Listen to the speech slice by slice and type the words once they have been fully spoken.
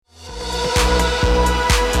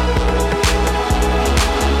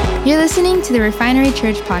listening to the Refinery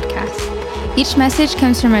Church podcast. Each message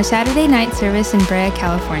comes from our Saturday night service in Brea,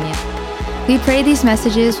 California. We pray these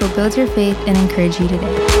messages will build your faith and encourage you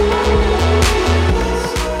today.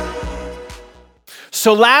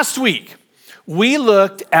 So last week, we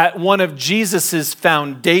looked at one of Jesus's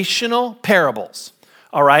foundational parables,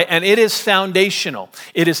 all right? And it is foundational.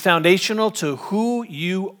 It is foundational to who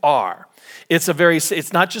you are. It's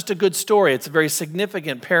not just a good story, it's a very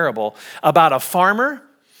significant parable about a farmer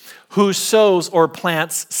who sows or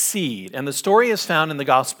plants seed. And the story is found in the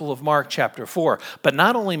Gospel of Mark chapter 4. But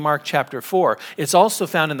not only Mark chapter 4, it's also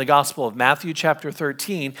found in the Gospel of Matthew chapter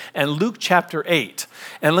 13 and Luke chapter 8.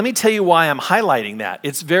 And let me tell you why I'm highlighting that.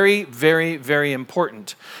 It's very, very, very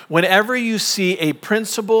important. Whenever you see a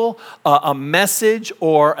principle, a message,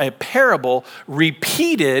 or a parable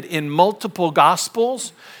repeated in multiple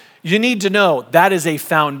Gospels, you need to know that is a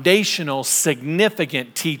foundational,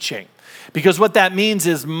 significant teaching. Because what that means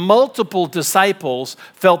is multiple disciples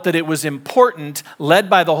felt that it was important, led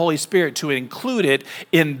by the Holy Spirit, to include it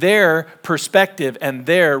in their perspective and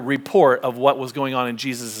their report of what was going on in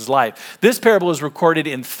Jesus' life. This parable is recorded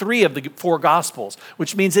in 3 of the 4 Gospels,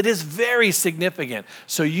 which means it is very significant.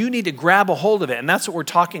 So you need to grab a hold of it. And that's what we're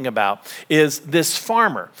talking about, is this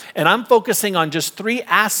farmer. And I'm focusing on just 3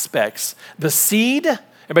 aspects. The seed,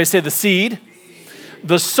 everybody say the seed.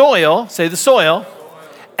 The soil, say the soil.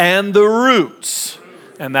 And the roots.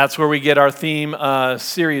 And that's where we get our theme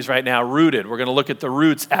series right now, Rooted. We're going to look at the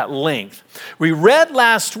roots at length. We read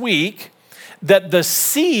last week that the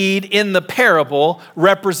seed in the parable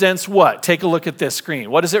represents what? Take a look at this screen.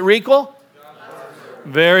 What does it equal?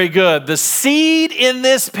 Very good. The seed in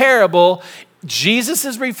this parable, Jesus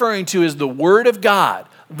is referring to as the Word of God,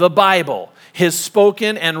 the Bible, His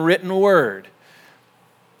spoken and written Word.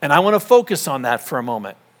 And I want to focus on that for a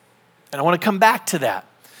moment. And I want to come back to that.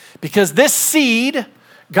 Because this seed,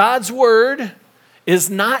 God's word, is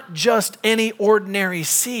not just any ordinary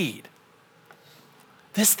seed.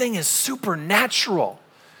 This thing is supernatural.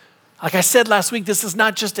 Like I said last week, this is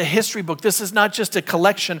not just a history book. This is not just a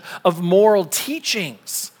collection of moral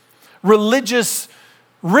teachings, religious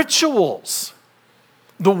rituals.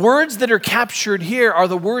 The words that are captured here are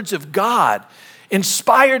the words of God,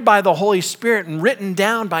 inspired by the Holy Spirit and written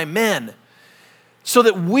down by men, so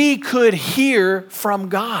that we could hear from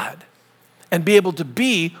God and be able to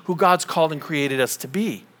be who God's called and created us to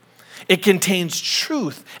be. It contains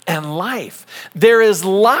truth and life. There is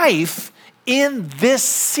life in this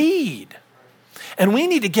seed. And we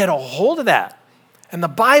need to get a hold of that. And the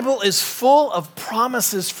Bible is full of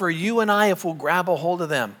promises for you and I if we'll grab a hold of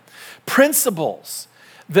them. Principles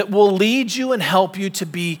that will lead you and help you to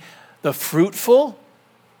be the fruitful,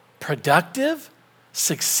 productive,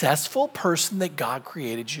 successful person that God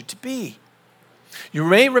created you to be. You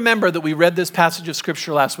may remember that we read this passage of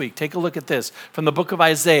scripture last week. Take a look at this from the book of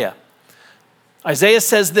Isaiah. Isaiah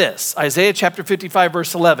says this, Isaiah chapter 55,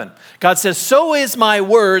 verse 11. God says, "So is my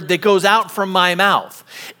word that goes out from my mouth.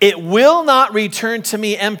 It will not return to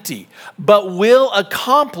me empty, but will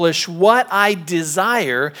accomplish what I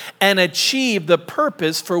desire and achieve the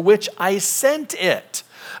purpose for which I sent it."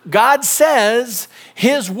 God says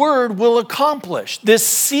His word will accomplish. This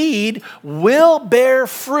seed will bear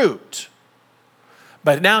fruit.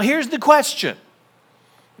 But now here's the question.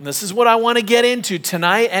 And this is what I want to get into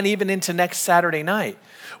tonight and even into next Saturday night.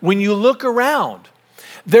 When you look around,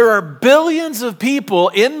 there are billions of people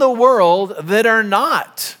in the world that are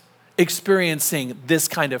not experiencing this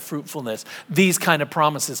kind of fruitfulness, these kind of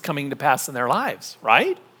promises coming to pass in their lives,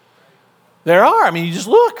 right? There are. I mean, you just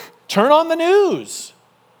look, turn on the news.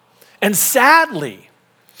 And sadly,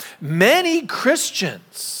 many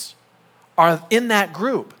Christians are in that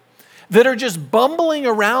group that are just bumbling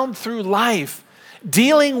around through life,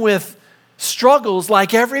 dealing with struggles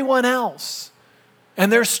like everyone else.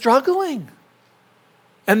 And they're struggling.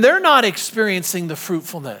 And they're not experiencing the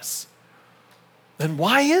fruitfulness. Then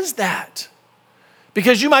why is that?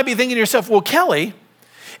 Because you might be thinking to yourself, well, Kelly,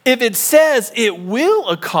 if it says it will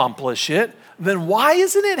accomplish it, then why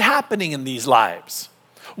isn't it happening in these lives?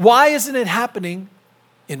 Why isn't it happening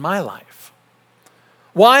in my life?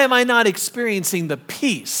 Why am I not experiencing the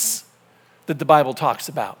peace that the Bible talks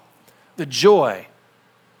about? The joy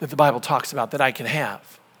that the Bible talks about that I can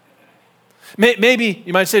have? Maybe,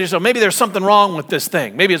 you might say to yourself, maybe there's something wrong with this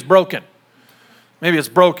thing. Maybe it's broken. Maybe it's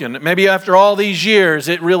broken. Maybe after all these years,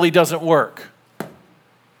 it really doesn't work.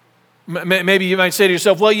 Maybe you might say to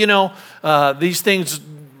yourself, well, these things,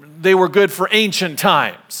 they were good for ancient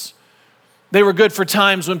times. They were good for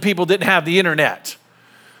times when people didn't have the internet.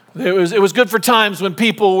 It was good for times when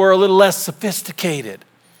people were a little less sophisticated,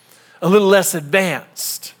 a little less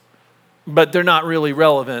advanced. but they're not really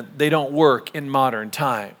relevant. They don't work in modern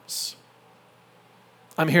times.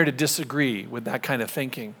 I'm here to disagree with that kind of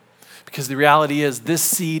thinking, because the reality is this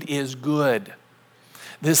seed is good.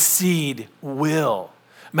 This seed will.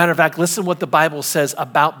 Matter of fact, listen what the Bible says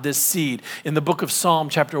about this seed. In the book of Psalm,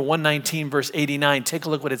 chapter 119, verse 89, take a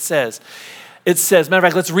look what it says. It says, matter of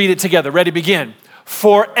fact, let's read it together. Ready, begin.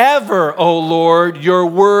 Forever, O Lord, your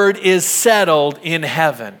word is settled in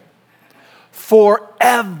heaven.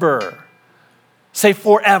 Forever. Say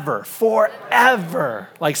forever. Forever.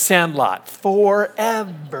 Like Sandlot.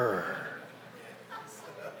 Forever.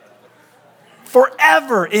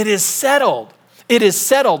 Forever. It is settled. It is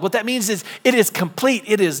settled. What that means is it is complete.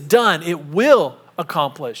 It is done. It will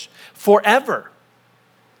accomplish forever.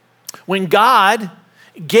 When God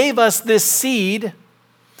gave us this seed,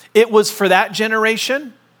 it was for that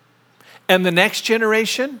generation and the next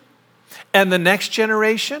generation and the next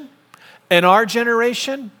generation and our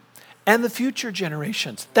generation and the future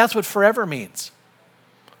generations. That's what forever means.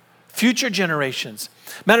 Future generations.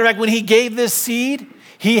 Matter of fact, when he gave this seed,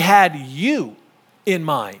 he had you in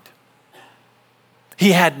mind.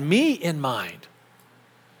 He had me in mind.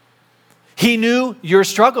 He knew your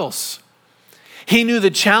struggles. He knew the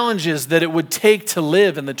challenges that it would take to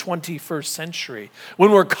live in the 21st century when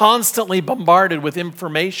we're constantly bombarded with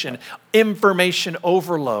information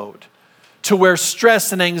overload, to where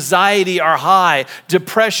stress and anxiety are high,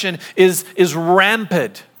 depression is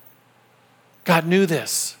rampant. God knew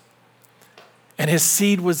this. And his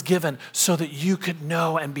seed was given so that you could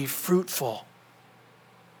know and be fruitful.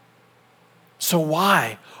 So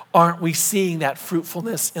why aren't we seeing that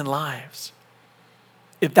fruitfulness in lives?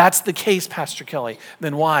 If that's the case, Pastor Kelly,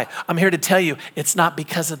 then why? I'm here to tell you, it's not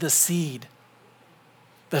because of the seed.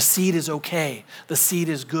 The seed is okay. The seed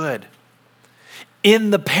is good.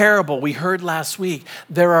 In the parable we heard last week,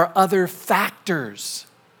 there are other factors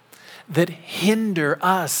that hinder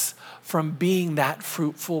us from being that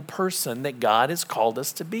fruitful person that God has called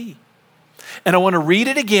us to be. And I want to read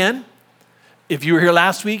it again. If you were here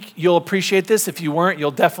last week, you'll appreciate this. If you weren't,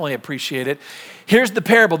 you'll definitely appreciate it. Here's the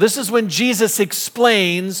parable. This is when Jesus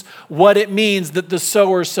explains what it means that the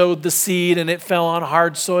sower sowed the seed and it fell on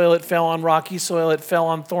hard soil, it fell on rocky soil, it fell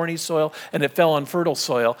on thorny soil, and it fell on fertile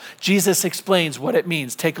soil. Jesus explains what it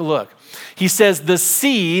means. Take a look. He says, the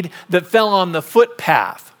seed that fell on the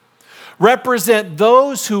footpath represent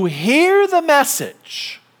those who hear the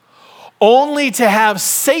message only to have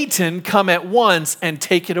Satan come at once and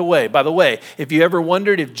take it away. By the way, if you ever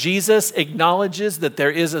wondered if Jesus acknowledges that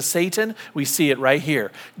there is a Satan, we see it right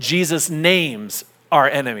here. Jesus names our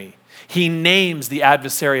enemy. He names the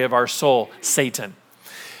adversary of our soul, Satan.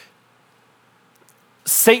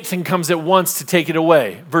 Satan comes at once to take it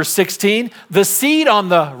away. Verse 16, the seed on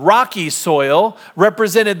the rocky soil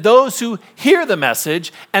represented those who hear the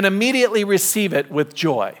message and immediately receive it with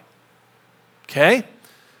joy. Okay?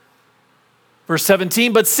 Verse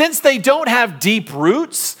 17, but since they don't have deep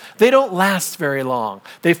roots, they don't last very long.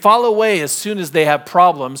 They fall away as soon as they have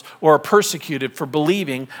problems or are persecuted for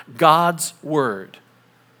believing God's word.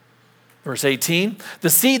 Verse 18, the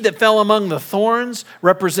seed that fell among the thorns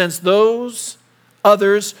represents those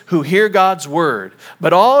others who hear God's word,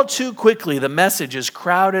 but all too quickly the message is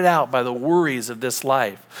crowded out by the worries of this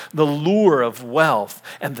life, the lure of wealth,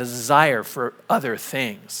 and the desire for other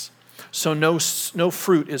things. So no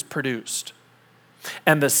fruit is produced.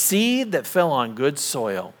 And the seed that fell on good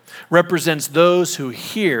soil represents those who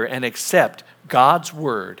hear and accept God's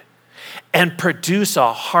word and produce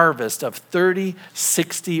a harvest of 30,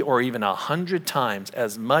 60, or even 100 times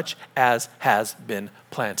as much as has been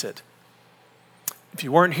planted. If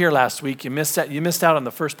you weren't here last week, you missed out on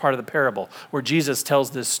the first part of the parable where Jesus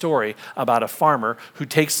tells this story about a farmer who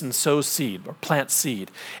takes and sows seed or plants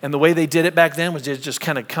seed. And the way they did it back then was just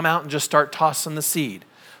kind of come out and just start tossing the seed.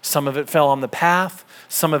 Some of it fell on the path,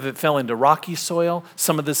 some of it fell into rocky soil,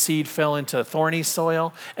 some of the seed fell into thorny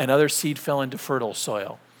soil, and other seed fell into fertile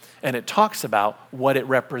soil. And it talks about what it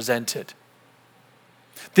represented.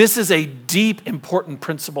 This is a deep, important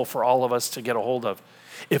principle for all of us to get a hold of.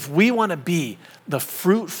 If we want to be the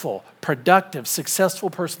fruitful, productive, successful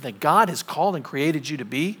person that God has called and created you to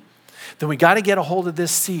be, then we got to get a hold of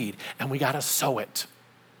this seed and we got to sow it.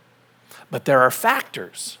 But there are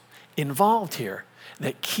factors involved here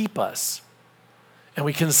that keep us. And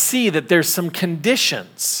we can see that there's some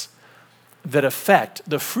conditions that affect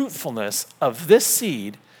the fruitfulness of this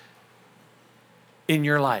seed in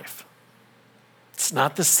your life. It's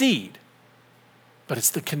not the seed, but it's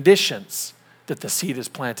the conditions that the seed is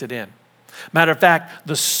planted in. Matter of fact,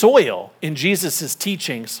 the soil in Jesus'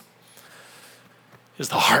 teachings is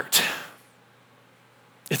the heart.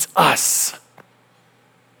 It's us.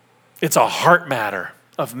 It's a heart matter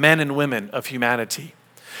of men and women of humanity.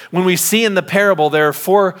 When we see in the parable, there are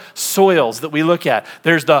 4 soils that we look at.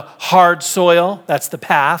 There's the hard soil, that's the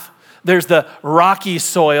path. There's the rocky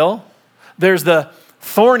soil. There's the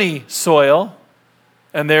thorny soil.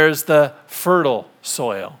 And there's the fertile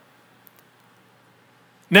soil.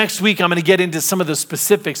 Next week, I'm going to get into some of the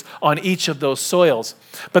specifics on each of those soils.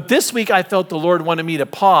 But this week, I felt the Lord wanted me to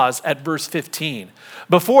pause at verse 15.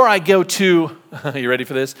 Before I go to, you ready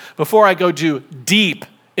for this? Before I go too deep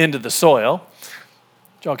into the soil,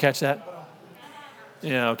 did y'all catch that?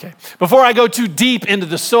 Yeah, okay. Before I go too deep into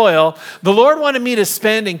the soil, the Lord wanted me to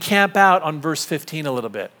spend and camp out on verse 15 a little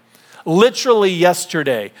bit. Literally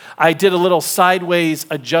yesterday, I did a little sideways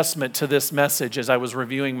adjustment to this message as I was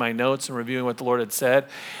reviewing my notes and reviewing what the Lord had said.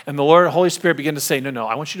 And the Holy Spirit began to say, no,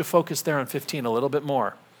 I want you to focus there on 15 a little bit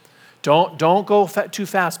more. Don't go too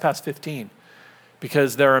fast past 15,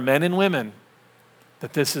 because there are men and women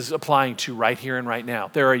that this is applying to right here and right now.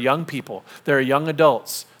 There are young people, there are young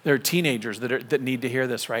adults, there are teenagers that need to hear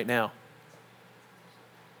this right now.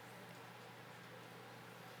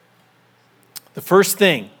 The first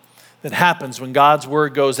thing that happens when God's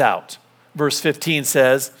word goes out, verse 15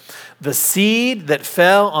 says, the seed that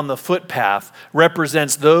fell on the footpath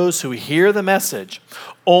represents those who hear the message,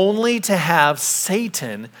 only to have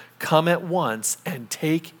Satan come at once and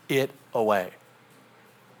take it away.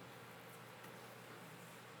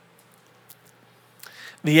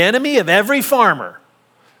 The enemy of every farmer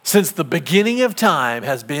since the beginning of time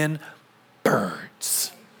has been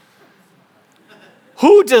birds.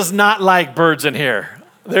 Who does not like birds in here?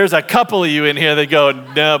 There's a couple of you in here that go,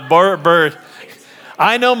 no, bird.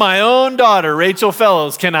 I know my own daughter, Rachel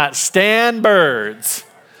Fellows, cannot stand birds.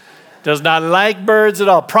 Does not like birds at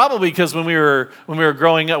all. Probably because when they were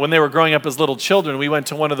growing up as little children, we went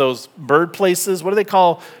to one of those bird places. What do they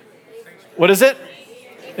call? What is it?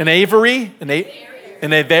 An aviary? An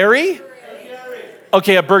aviary?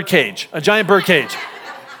 Okay, a bird cage, a giant bird cage.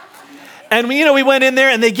 And we went in there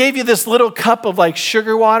and they gave you this little cup of like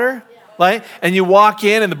sugar water. Right? And you walk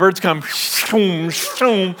in and the birds come shoom,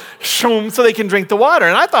 shoom, shoom, so they can drink the water.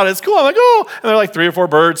 And I thought it's cool. I'm like, oh. And there are like 3 or 4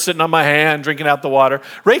 birds sitting on my hand drinking out the water.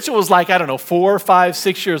 Rachel was like, 4, 5,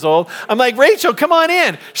 6 years old. I'm like, Rachel, come on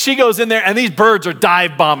in. She goes in there and these birds are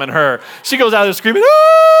dive bombing her. She goes out there screaming,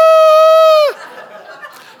 ah!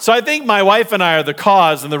 So I think my wife and I are the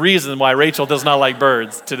cause and the reason why Rachel does not like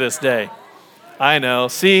birds to this day. I know.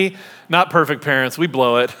 See, not perfect parents. We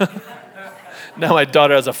blow it. Now my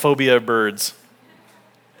daughter has a phobia of birds.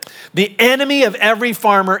 The enemy of every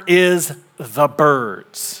farmer is the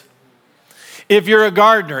birds. If you're a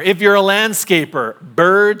gardener, if you're a landscaper,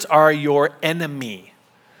 birds are your enemy.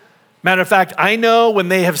 Matter of fact, I know when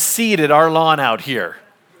they have seeded our lawn out here,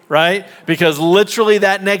 right? Because literally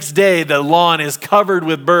that next day, the lawn is covered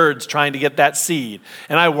with birds trying to get that seed.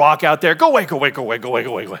 And I walk out there, go away.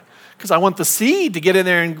 Because I want the seed to get in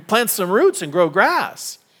there and plant some roots and grow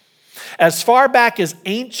grass. As far back as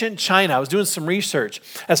ancient China, I was doing some research.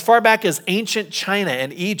 As far back as ancient China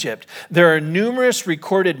and Egypt, there are numerous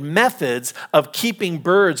recorded methods of keeping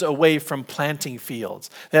birds away from planting fields.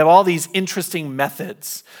 They have all these interesting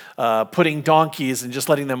methods, putting donkeys and just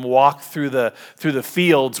letting them walk through the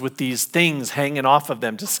fields with these things hanging off of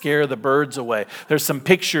them to scare the birds away. There's some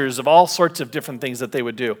pictures of all sorts of different things that they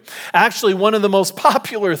would do. Actually, one of the most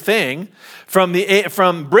popular thing from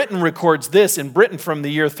Britain records this. In Britain, from the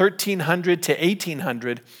year 1300 to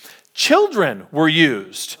 1800, children were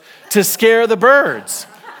used to scare the birds.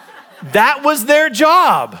 That was their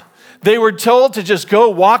job. They were told to just go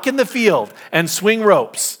walk in the field and swing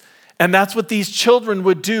ropes. And that's what these children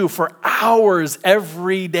would do for hours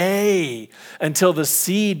every day until the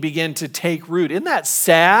seed began to take root. Isn't that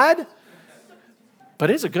sad? But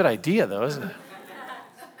it's a good idea, though, isn't it?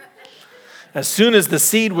 As soon as the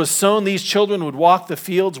seed was sown, these children would walk the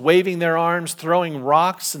fields, waving their arms, throwing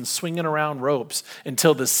rocks, and swinging around ropes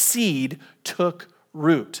until the seed took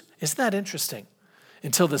root. Isn't that interesting?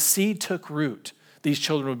 Until the seed took root, these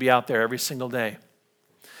children would be out there every single day.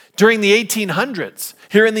 During the 1800s,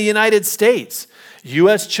 here in the United States,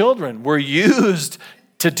 U.S. children were used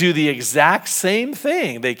to do the exact same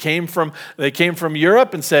thing. They came from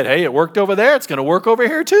Europe and said, hey, it worked over there, it's going to work over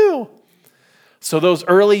here too. So those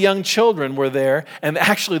early young children were there, and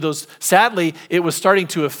actually sadly, it was starting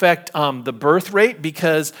to affect the birth rate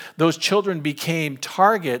because those children became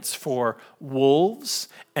targets for wolves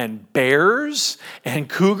and bears and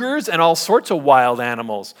cougars and all sorts of wild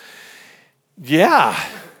animals. Yeah.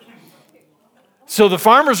 So the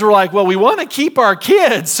farmers were like, well, we want to keep our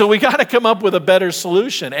kids, so we got to come up with a better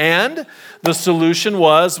solution. And the solution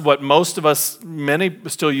was what most of us, many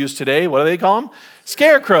still use today. What do they call them?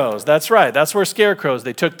 Scarecrows. That's right. That's where scarecrows.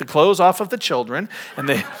 They took the clothes off of the children and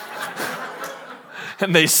they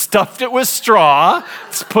and they stuffed it with straw,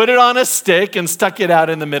 put it on a stick, and stuck it out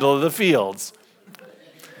in the middle of the fields.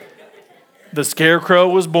 The scarecrow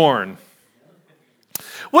was born.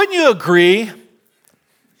 Wouldn't you agree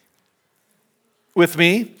with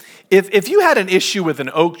me? If you had an issue with an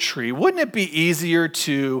oak tree, wouldn't it be easier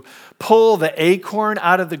to pull the acorn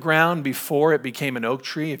out of the ground before it became an oak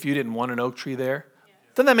tree if you didn't want an oak tree there?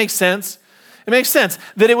 Doesn't that make sense? It makes sense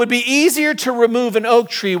that it would be easier to remove an oak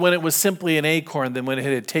tree when it was simply an acorn than when it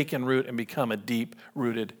had taken root and become a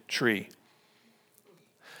deep-rooted tree.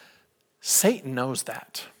 Satan knows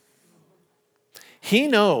that. He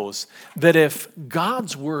knows that if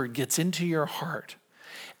God's word gets into your heart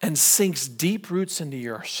and sinks deep roots into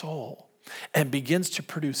your soul and begins to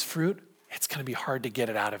produce fruit, it's going to be hard to get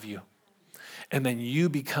it out of you. And then you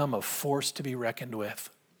become a force to be reckoned with.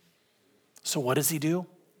 So what does he do?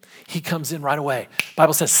 He comes in right away. The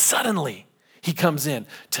Bible says suddenly he comes in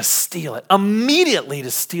to steal it, immediately to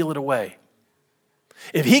steal it away.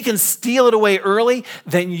 If he can steal it away early,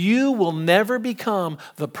 then you will never become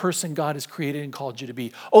the person God has created and called you to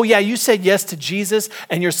be. Oh yeah, you said yes to Jesus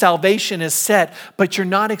and your salvation is set, but you're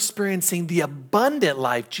not experiencing the abundant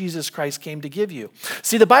life Jesus Christ came to give you.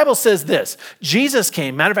 See, the Bible says this. Jesus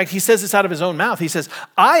came, matter of fact, he says this out of his own mouth. He says,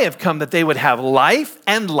 I have come that they would have life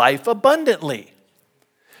and life abundantly.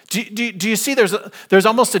 Do you see there's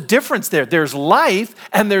almost a difference there? There's life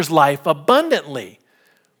and there's life abundantly.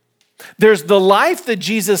 There's the life that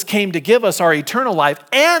Jesus came to give us, our eternal life,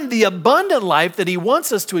 and the abundant life that he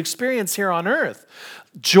wants us to experience here on earth.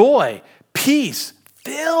 Joy, peace,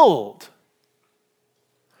 filled.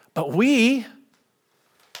 But we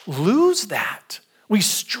lose that. We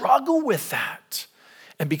struggle with that.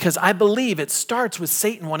 And because I believe it starts with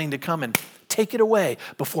Satan wanting to come and take it away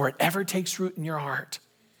before it ever takes root in your heart.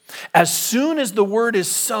 As soon as the word is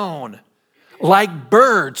sown, like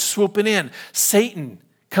birds swooping in, Satan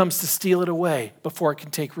comes to steal it away before it can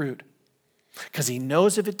take root. Because he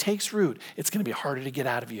knows if it takes root, it's going to be harder to get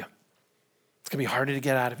out of you. It's going to be harder to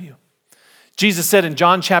get out of you. Jesus said in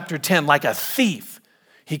John chapter 10, like a thief,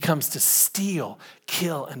 he comes to steal,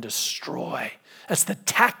 kill, and destroy. That's the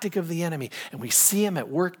tactic of the enemy, and we see him at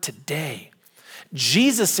work today.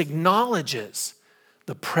 Jesus acknowledges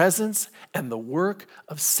the presence and the work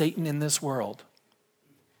of Satan in this world.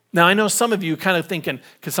 Now, I know some of you kind of thinking,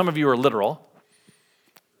 because some of you are literal,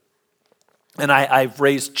 and I've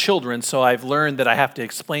raised children, so I've learned that I have to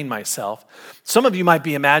explain myself. Some of you might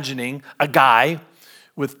be imagining a guy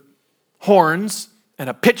with horns and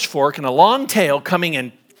a pitchfork and a long tail coming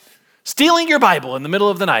and stealing your Bible in the middle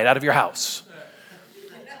of the night out of your house.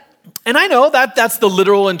 And I know that that's the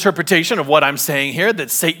literal interpretation of what I'm saying here,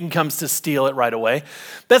 that Satan comes to steal it right away.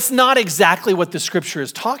 That's not exactly what the scripture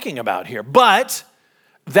is talking about here, but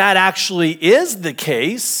that actually is the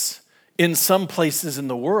case in some places in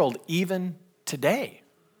the world, even today.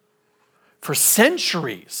 For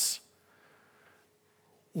centuries,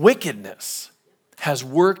 wickedness has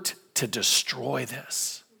worked to destroy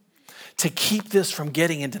this, to keep this from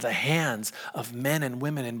getting into the hands of men and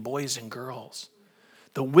women and boys and girls.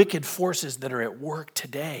 The wicked forces that are at work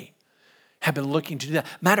today have been looking to do that.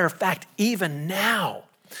 Matter of fact, even now,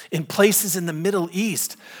 in places in the Middle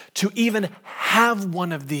East, to even have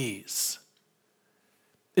one of these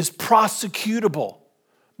is prosecutable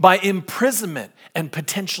by imprisonment and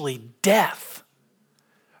potentially death.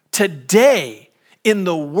 Today, in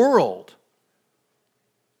the world,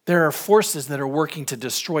 there are forces that are working to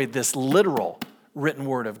destroy this literal written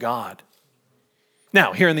word of God.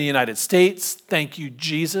 Now, here in the United States, thank you,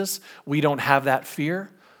 Jesus, we don't have that fear.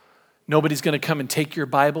 Nobody's going to come and take your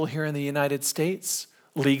Bible here in the United States.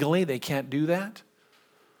 Legally, they can't do that.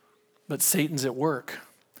 But Satan's at work,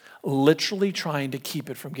 literally trying to keep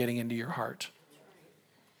it from getting into your heart.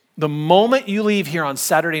 The moment you leave here on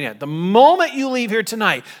Saturday night, the moment you leave here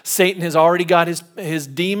tonight, Satan has already got his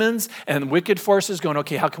demons and wicked forces going,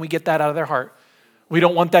 okay, how can we get that out of their heart? We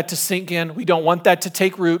don't want that to sink in. We don't want that to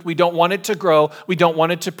take root. We don't want it to grow. We don't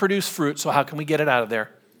want it to produce fruit. So how can we get it out of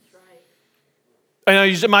there? I know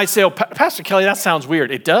you might say, oh, Pastor Kelly, that sounds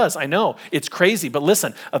weird. It does, I know. It's crazy. But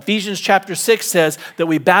listen, Ephesians chapter 6 says that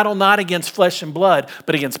we battle not against flesh and blood,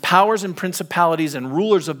 but against powers and principalities and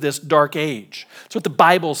rulers of this dark age. That's what the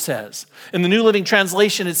Bible says. In the New Living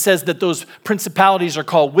Translation, it says that those principalities are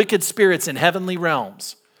called wicked spirits in heavenly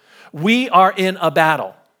realms. We are in a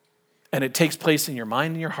battle, and it takes place in your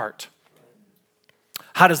mind and your heart.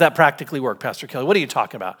 How does that practically work, Pastor Kelly? What are you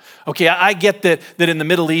talking about? Okay, I get that in the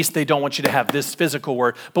Middle East, they don't want you to have this physical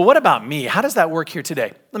word. But what about me? How does that work here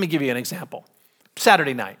today? Let me give you an example.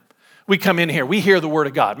 Saturday night, we come in here. We hear the word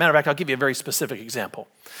of God. Matter of fact, I'll give you a very specific example.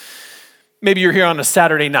 Maybe you're here on a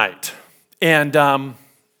Saturday night, and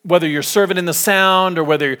whether you're serving in the sound or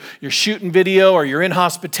whether you're shooting video or you're in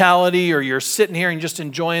hospitality or you're sitting here and just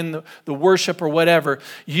enjoying the worship or whatever,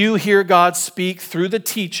 you hear God speak through the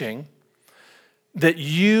teaching that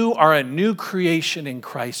you are a new creation in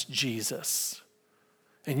Christ Jesus.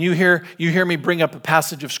 And you hear me bring up a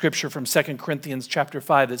passage of scripture from 2 Corinthians chapter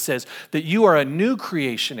 5 that says that you are a new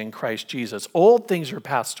creation in Christ Jesus. Old things are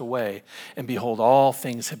passed away, and behold, all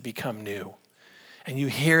things have become new. And you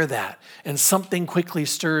hear that, and something quickly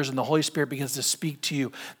stirs, and the Holy Spirit begins to speak to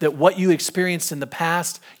you that what you experienced in the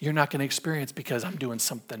past, you're not going to experience because I'm doing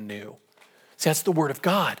something new. See, that's the Word of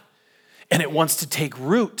God. And it wants to take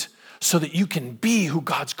root so that you can be who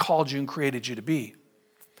God's called you and created you to be.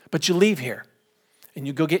 But you leave here, and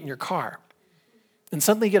you go get in your car, and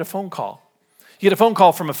suddenly you get a phone call. You get a phone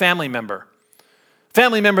call from a family member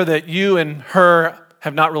that you and her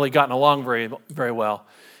have not really gotten along very, very well.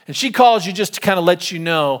 And she calls you just to kind of let you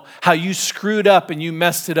know how you screwed up and you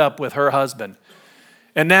messed it up with her husband.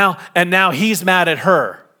 And now he's mad at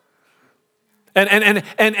her.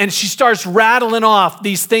 And she starts rattling off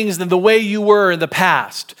these things and the way you were in the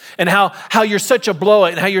past and how you're such a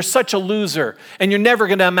blowout and how you're such a loser and you're never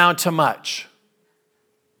going to amount to much.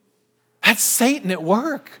 That's Satan at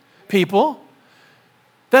work, people.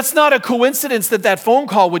 That's not a coincidence that phone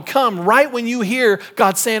call would come right when you hear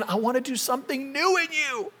God saying, I want to do something new in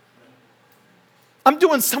you. I'm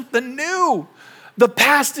doing something new. The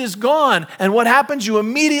past is gone. And what happens? You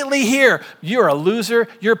immediately hear, you're a loser.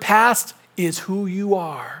 Your past is who you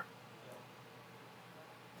are.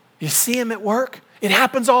 You see him at work? It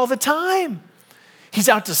happens all the time. He's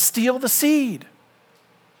out to steal the seed.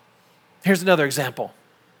 Here's another example.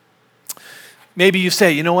 Maybe you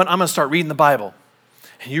say, you know what? I'm going to start reading the Bible.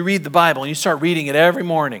 And you read the Bible and you start reading it every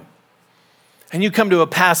morning. And you come to a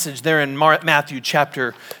passage there in Matthew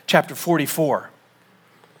chapter 44.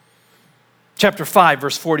 Chapter 5,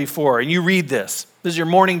 verse 44. And you read this. This is your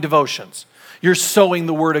morning devotions. You're sowing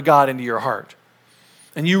the word of God into your heart.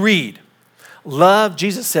 And you read,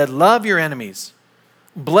 Jesus said, love your enemies.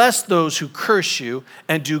 Bless those who curse you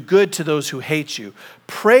and do good to those who hate you.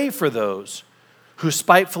 Pray for those who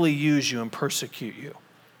spitefully use you and persecute you.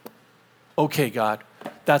 Okay, God,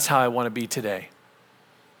 that's how I want to be today.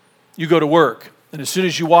 You go to work, and as soon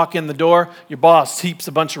as you walk in the door, your boss heaps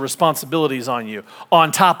a bunch of responsibilities on you,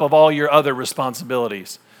 on top of all your other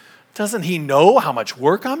responsibilities. Doesn't he know how much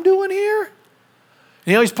work I'm doing here?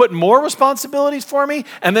 You know, he's putting more responsibilities for me,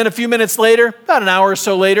 and then a few minutes later, about an hour or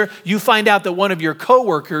so later, you find out that one of your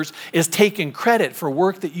coworkers is taking credit for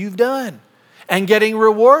work that you've done and getting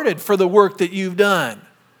rewarded for the work that you've done.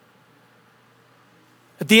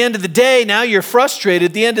 At the end of the day, now you're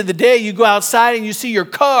frustrated. At the end of the day, you go outside and you see your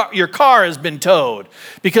car has been towed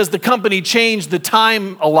because the company changed the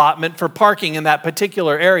time allotment for parking in that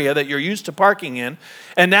particular area that you're used to parking in,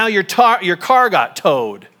 and now your car got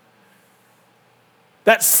towed.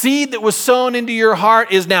 That seed that was sown into your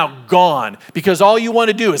heart is now gone because all you want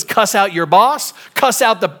to do is cuss out your boss, cuss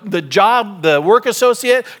out the work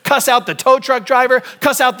associate, cuss out the tow truck driver,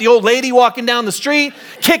 cuss out the old lady walking down the street,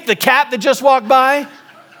 kick the cat that just walked by.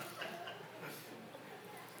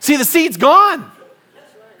 See, the seed's gone.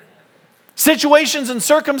 Situations and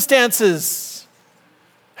circumstances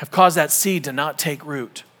have caused that seed to not take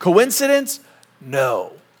root. Coincidence?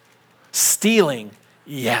 No. Stealing?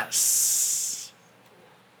 Yes.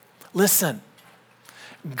 Listen,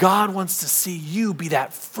 God wants to see you be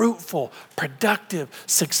that fruitful, productive,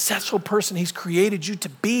 successful person He's created you to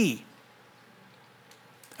be.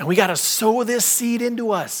 And we got to sow this seed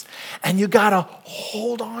into us, and you got to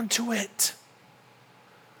hold on to it.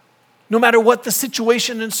 No matter what the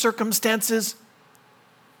situation and circumstances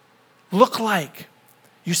look like,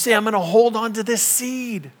 you say, I'm going to hold on to this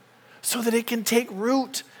seed so that it can take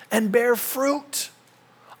root and bear fruit.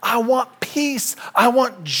 I want peace. I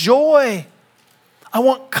want joy. I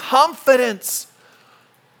want confidence.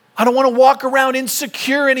 I don't want to walk around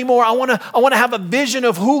insecure anymore. I want to have a vision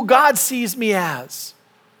of who God sees me as.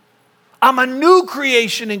 I'm a new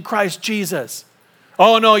creation in Christ Jesus.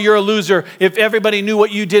 Oh, no, you're a loser. If everybody knew what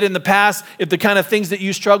you did in the past, if the kind of things that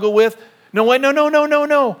you struggle with. No.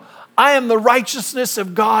 I am the righteousness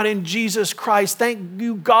of God in Jesus Christ. Thank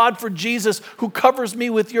you, God, for Jesus who covers me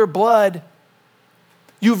with your blood.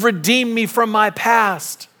 You've redeemed me from my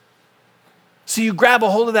past. So you grab a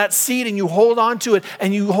hold of that seed and you hold on to it,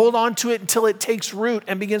 and you hold on to it until it takes root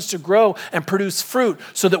and begins to grow and produce fruit,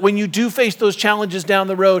 so that when you do face those challenges down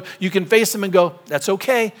the road, you can face them and go, that's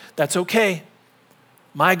okay, that's okay.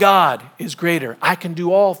 My God is greater. I can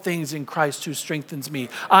do all things in Christ who strengthens me.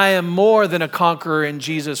 I am more than a conqueror in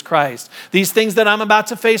Jesus Christ. These things that I'm about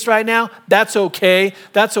to face right now, that's okay.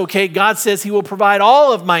 That's okay. God says he will provide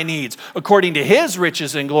all of my needs according to his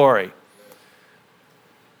riches and glory.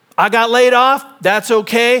 I got laid off, that's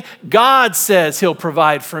okay. God says he'll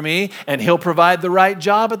provide for me, and he'll provide the right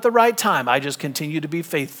job at the right time. I just continue to be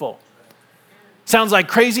faithful. Sounds like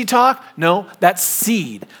crazy talk? No, that's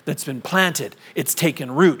seed that's been planted. It's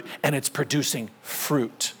taken root and it's producing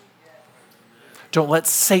fruit. Don't let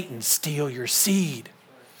Satan steal your seed.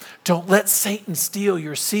 Don't let Satan steal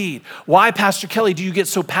your seed. Why, Pastor Kelly, do you get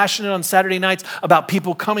so passionate on Saturday nights about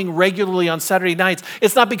people coming regularly on Saturday nights?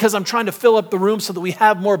 It's not because I'm trying to fill up the room so that we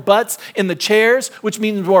have more butts in the chairs, which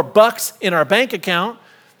means more bucks in our bank account.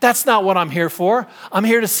 That's not what I'm here for. I'm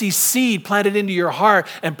here to see seed planted into your heart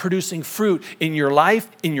and producing fruit in your life,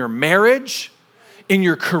 in your marriage, in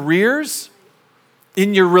your careers,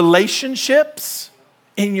 in your relationships,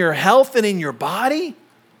 in your health, and in your body.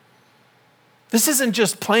 This isn't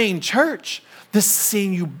just plain church. This is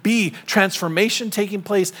seeing you be, transformation taking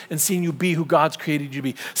place, and seeing you be who God's created you to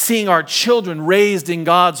be. Seeing our children raised in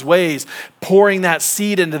God's ways, pouring that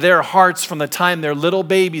seed into their hearts from the time they're little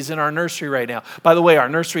babies in our nursery right now. By the way, our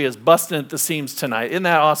nursery is busting at the seams tonight. Isn't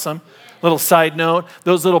that awesome? Little side note,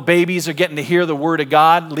 those little babies are getting to hear the word of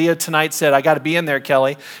God. Leah tonight said, I got to be in there,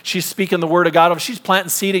 Kelly. She's speaking the word of God. She's planting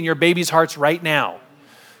seed in your baby's hearts right now.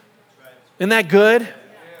 Isn't that good?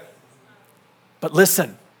 But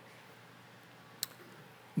listen,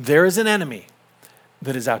 there is an enemy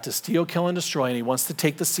that is out to steal, kill, and destroy, and he wants to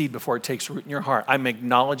take the seed before it takes root in your heart. I'm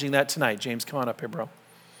acknowledging that tonight. James, come on up here, bro.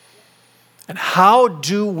 And how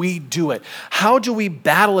do we do it? How do we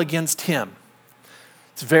battle against him?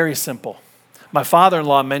 It's very simple. My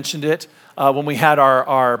father-in-law mentioned it when we had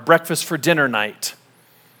our breakfast for dinner night.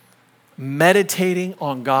 Meditating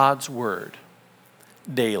on God's word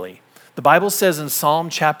daily. The Bible says in Psalm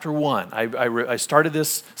chapter 1, I started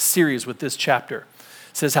this series with this chapter.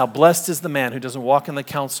 It says, how blessed is the man who doesn't walk in the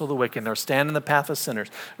counsel of the wicked, nor stand in the path of sinners,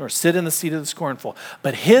 nor sit in the seat of the scornful.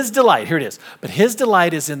 But his delight, here it is, but his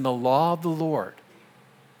delight is in the law of the Lord.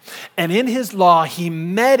 And in his law he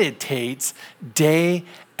meditates day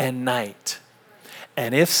and night.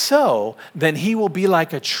 And if so, then he will be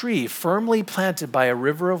like a tree firmly planted by a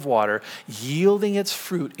river of water, yielding its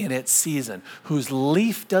fruit in its season, whose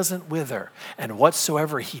leaf doesn't wither, and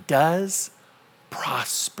whatsoever he does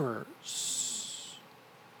prospers.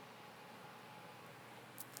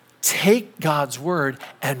 Take God's word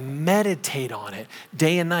and meditate on it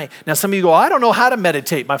day and night. Now, some of you go, I don't know how to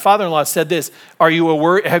meditate. My father-in-law said this. Do you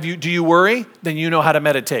worry? Then you know how to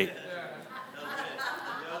meditate.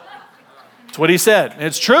 That's what he said.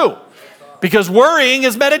 It's true. Because worrying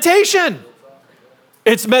is meditation.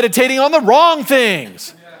 It's meditating on the wrong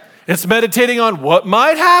things. It's meditating on what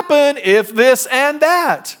might happen if this and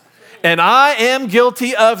that. And I am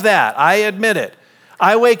guilty of that. I admit it.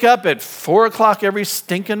 I wake up at 4 o'clock every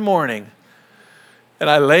stinking morning. And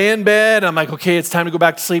I lay in bed. I'm like, okay, it's time to go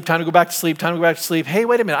back to sleep, time to go back to sleep, time to go back to sleep. Hey,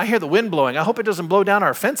 wait a minute, I hear the wind blowing. I hope it doesn't blow down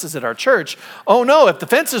our fences at our church. Oh no, if the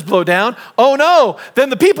fences blow down, oh no, then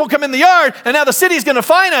the people come in the yard, and now the city's gonna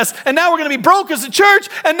find us, and now we're gonna be broke as a church,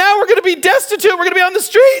 and now we're gonna be destitute, we're gonna be on the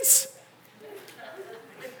streets.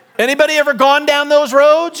 Anybody ever gone down those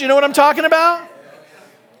roads? You know what I'm talking about?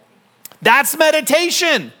 That's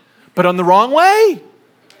meditation, but on the wrong way.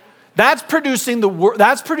 That's producing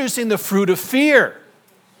the fruit of fear.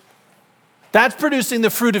 That's producing the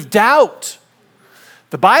fruit of doubt.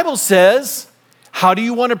 The Bible says, how do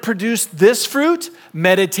you want to produce this fruit?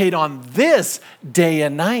 Meditate on this day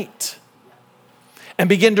and night. And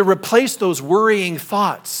begin to replace those worrying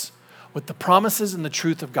thoughts with the promises and the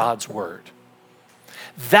truth of God's word.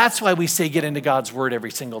 That's why we say get into God's word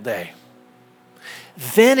every single day.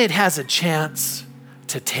 Then it has a chance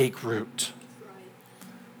to take root.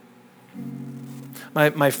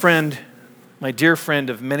 My friend, my dear friend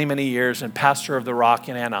of many, many years and pastor of the Rock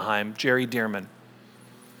in Anaheim, Jerry Dearman.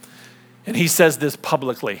 And he says this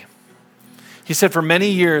publicly. He said for many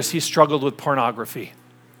years he struggled with pornography,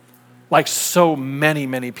 like so many,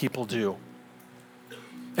 many people do.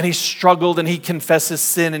 And he struggled and he confessed his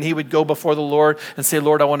sin and he would go before the Lord and say,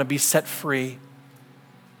 Lord, I want to be set free.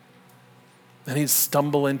 And he'd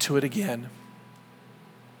stumble into it again.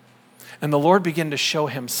 And the Lord began to show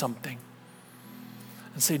him something.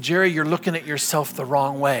 And say, Jerry, you're looking at yourself the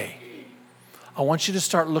wrong way. I want you to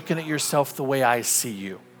start looking at yourself the way I see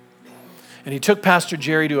you. And he took Pastor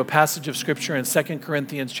Jerry to a passage of scripture in 2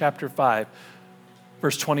 Corinthians chapter 5,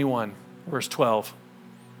 verse 21, verse 12.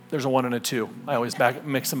 There's a 1 and a 2. I always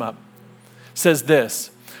mix them up. It says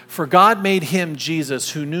this, "For God made him, Jesus,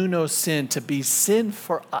 who knew no sin, to be sin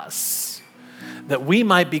for us, that we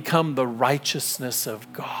might become the righteousness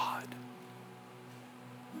of God."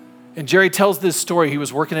 And Jerry tells this story. He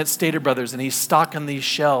was working at Stater Brothers, and he's stocking these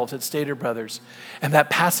shelves at Stater Brothers. And that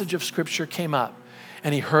passage of scripture came up,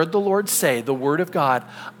 and he heard the Lord say, the word of God,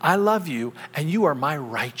 "I love you, and you are my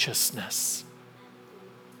righteousness."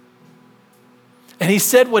 And he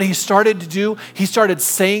said what he started to do, he started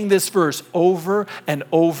saying this verse over and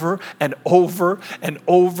over and over and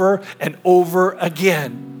over and over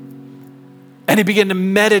again. And he began to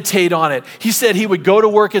meditate on it. He said he would go to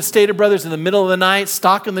work at Stater Brothers in the middle of the night,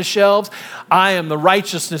 stocking the shelves. "I am the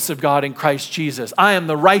righteousness of God in Christ Jesus. I am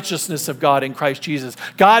the righteousness of God in Christ Jesus.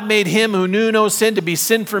 God made him who knew no sin to be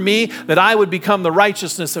sin for me, that I would become the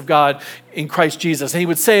righteousness of God in Christ Jesus." And he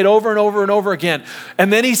would say it over and over and over again.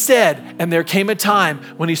 And then he said, and there came a time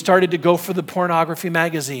when he started to go for the pornography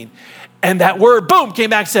magazine. And that word, boom,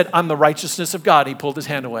 came back and said, "I'm the righteousness of God." He pulled his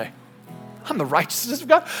hand away. I'm the righteousness of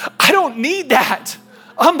God. I don't need that.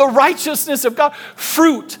 I'm the righteousness of God.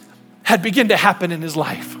 Fruit had begun to happen in his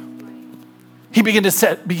life. He began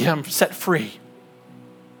to become set free.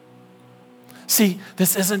 See,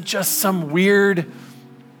 this isn't just some weird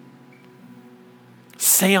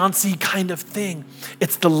seance-y kind of thing.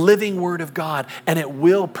 It's the living word of God, and it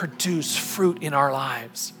will produce fruit in our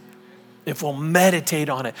lives. If we'll meditate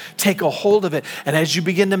on it, take a hold of it. And as you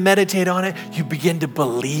begin to meditate on it, you begin to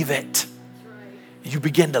believe it. You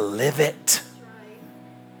begin to live it.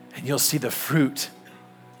 And you'll see the fruit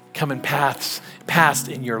coming past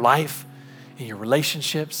in your life, in your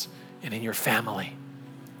relationships, and in your family.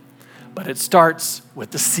 But it starts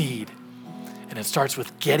with the seed. And it starts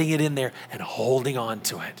with getting it in there and holding on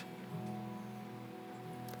to it.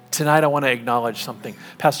 Tonight I want to acknowledge something.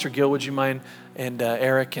 Pastor Gil, would you mind? And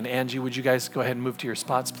Eric and Angie, would you guys go ahead and move to your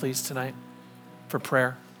spots, please, tonight for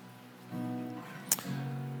prayer?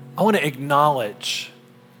 I want to acknowledge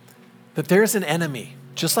that there's an enemy,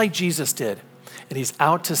 just like Jesus did, and he's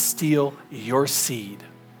out to steal your seed.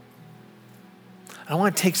 I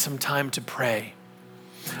want to take some time to pray.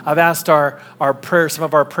 I've asked some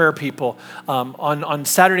of our prayer people, on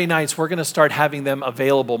Saturday nights, we're going to start having them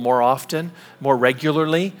available more often, more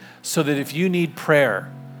regularly, so that if you need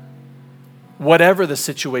prayer, whatever the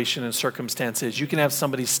situation and circumstance is, you can have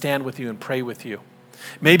somebody stand with you and pray with you.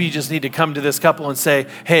 Maybe you just need to come to this couple and say,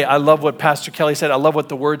 "Hey, I love what Pastor Kelly said. I love what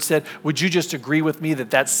the word said. Would you just agree with me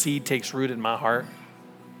that seed takes root in my heart?"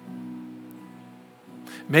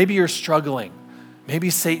 Maybe you're struggling. Maybe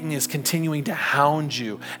Satan is continuing to hound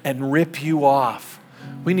you and rip you off.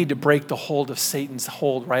 We need to break the hold of Satan's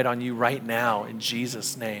hold right on you right now in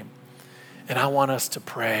Jesus' name. And I want us to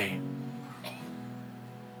pray.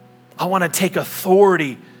 I want to take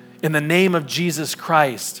authority in the name of Jesus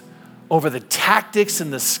Christ over the tactics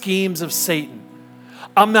and the schemes of Satan.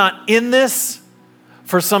 I'm not in this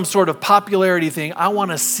for some sort of popularity thing. I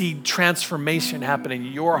want to see transformation happen in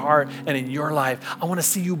your heart and in your life. I want to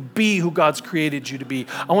see you be who God's created you to be.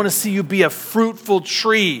 I want to see you be a fruitful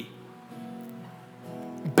tree,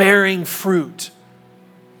 bearing fruit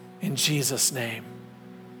in Jesus' name.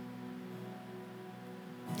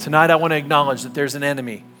 Tonight, I want to acknowledge that there's an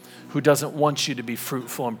enemy who doesn't want you to be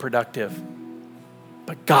fruitful and productive.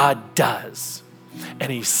 But God does.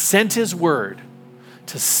 And he sent his word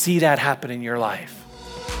to see that happen in your life.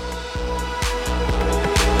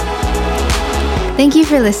 Thank you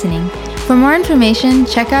for listening. For more information,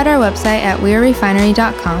 check out our website at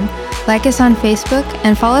wearerefinery.com, like us on Facebook,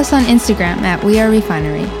 and follow us on Instagram at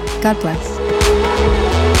wearerefinery. God bless.